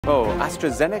Well,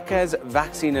 Astrazeneca's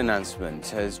vaccine announcement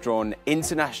has drawn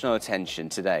international attention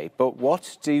today. But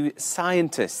what do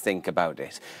scientists think about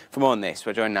it? For more on this,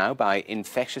 we're joined now by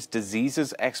infectious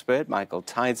diseases expert Michael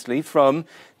Tildesley from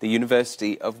the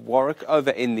University of Warwick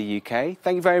over in the UK.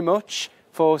 Thank you very much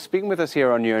for speaking with us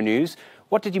here on Euronews.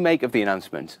 What did you make of the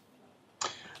announcement?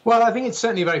 Well, I think it's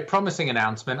certainly a very promising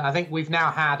announcement. I think we've now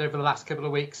had, over the last couple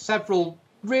of weeks, several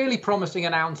really promising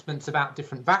announcements about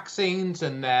different vaccines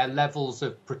and their levels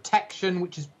of protection,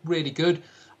 which is really good.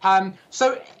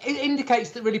 So it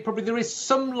indicates that really probably there is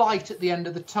some light at the end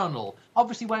of the tunnel.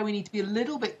 Obviously, where we need to be a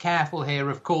little bit careful here,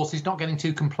 of course, is not getting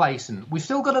too complacent. We've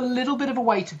still got a little bit of a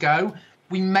way to go.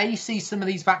 We may see some of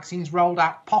these vaccines rolled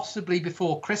out possibly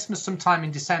before Christmas, sometime in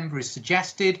December is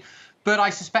suggested. But I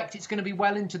suspect it's going to be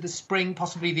well into the spring,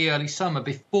 possibly the early summer,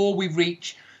 before we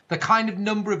reach the kind of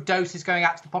number of doses going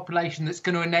out to the population that's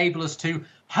going to enable us to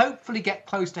hopefully get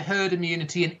close to herd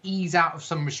immunity and ease out of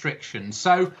some restrictions.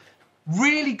 So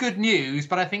really good news,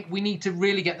 but I think we need to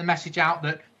really get the message out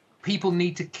that people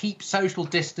need to keep social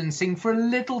distancing for a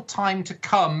little time to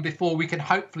come before we can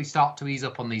hopefully start to ease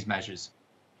up on these measures.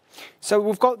 So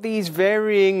we've got these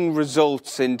varying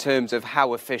results in terms of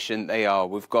how efficient they are.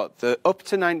 We've got the up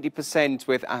to 90%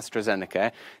 with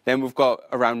AstraZeneca, then we've got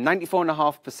around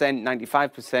 94.5%,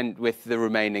 95% with the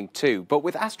remaining two. But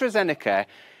with AstraZeneca,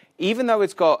 even though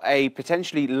it's got a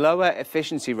potentially lower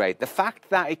efficiency rate, the fact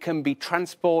that it can be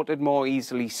transported more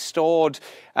easily, stored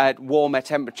at warmer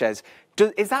temperatures,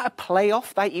 is that a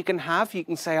playoff that you can have? You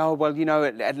can say, oh, well, you know,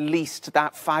 at least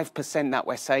that 5% that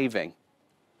we're saving.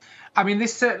 I mean,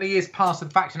 this certainly is part of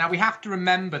the factor. Now, we have to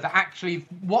remember that actually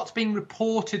what's being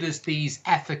reported as these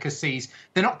efficacies,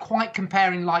 they're not quite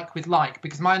comparing like with like,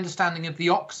 because my understanding of the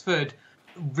Oxford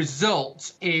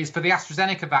results is for the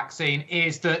AstraZeneca vaccine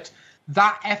is that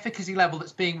that efficacy level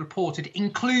that's being reported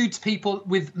includes people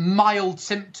with mild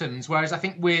symptoms, whereas I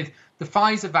think with the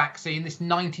Pfizer vaccine, this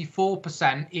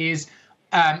 94% is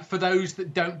for those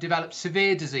that don't develop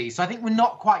severe disease. So I think we're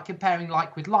not quite comparing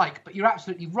like with like, but you're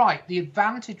absolutely right. The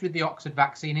advantage with the Oxford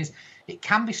vaccine is it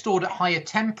can be stored at higher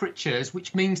temperatures,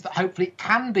 which means that hopefully it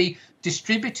can be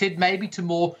distributed maybe to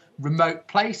more remote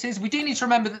places. We do need to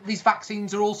remember that these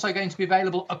vaccines are also going to be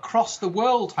available across the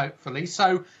world, hopefully.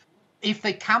 So if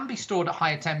they can be stored at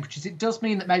higher temperatures, it does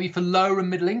mean that maybe for lower and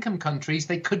middle income countries,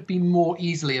 they could be more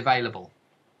easily available.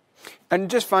 And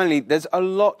just finally, there's a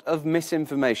lot of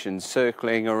misinformation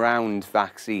circling around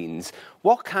vaccines.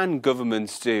 What can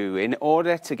governments do in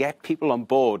order to get people on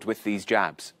board with these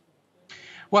jabs?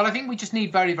 Well, I think we just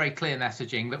need very, very clear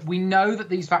messaging that we know that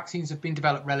these vaccines have been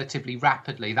developed relatively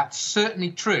rapidly. That's certainly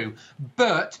true.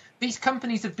 But these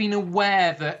companies have been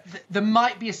aware that there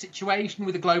might be a situation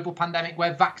with a global pandemic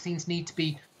where vaccines need to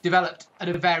be developed at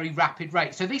a very rapid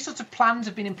rate. So these sorts of plans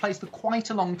have been in place for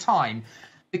quite a long time.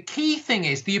 The key thing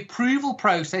is the approval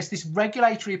process, this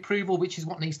regulatory approval, which is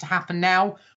what needs to happen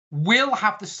now, will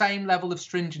have the same level of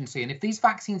stringency. And if these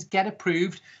vaccines get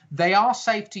approved, they are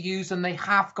safe to use and they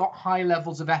have got high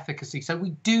levels of efficacy. So we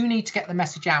do need to get the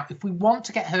message out. If we want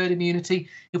to get herd immunity,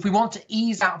 if we want to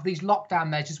ease out of these lockdown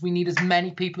measures, we need as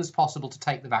many people as possible to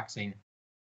take the vaccine.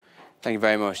 Thank you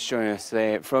very much. Joining us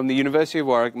today from the University of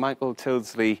Warwick, Michael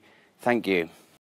Tildesley. Thank you.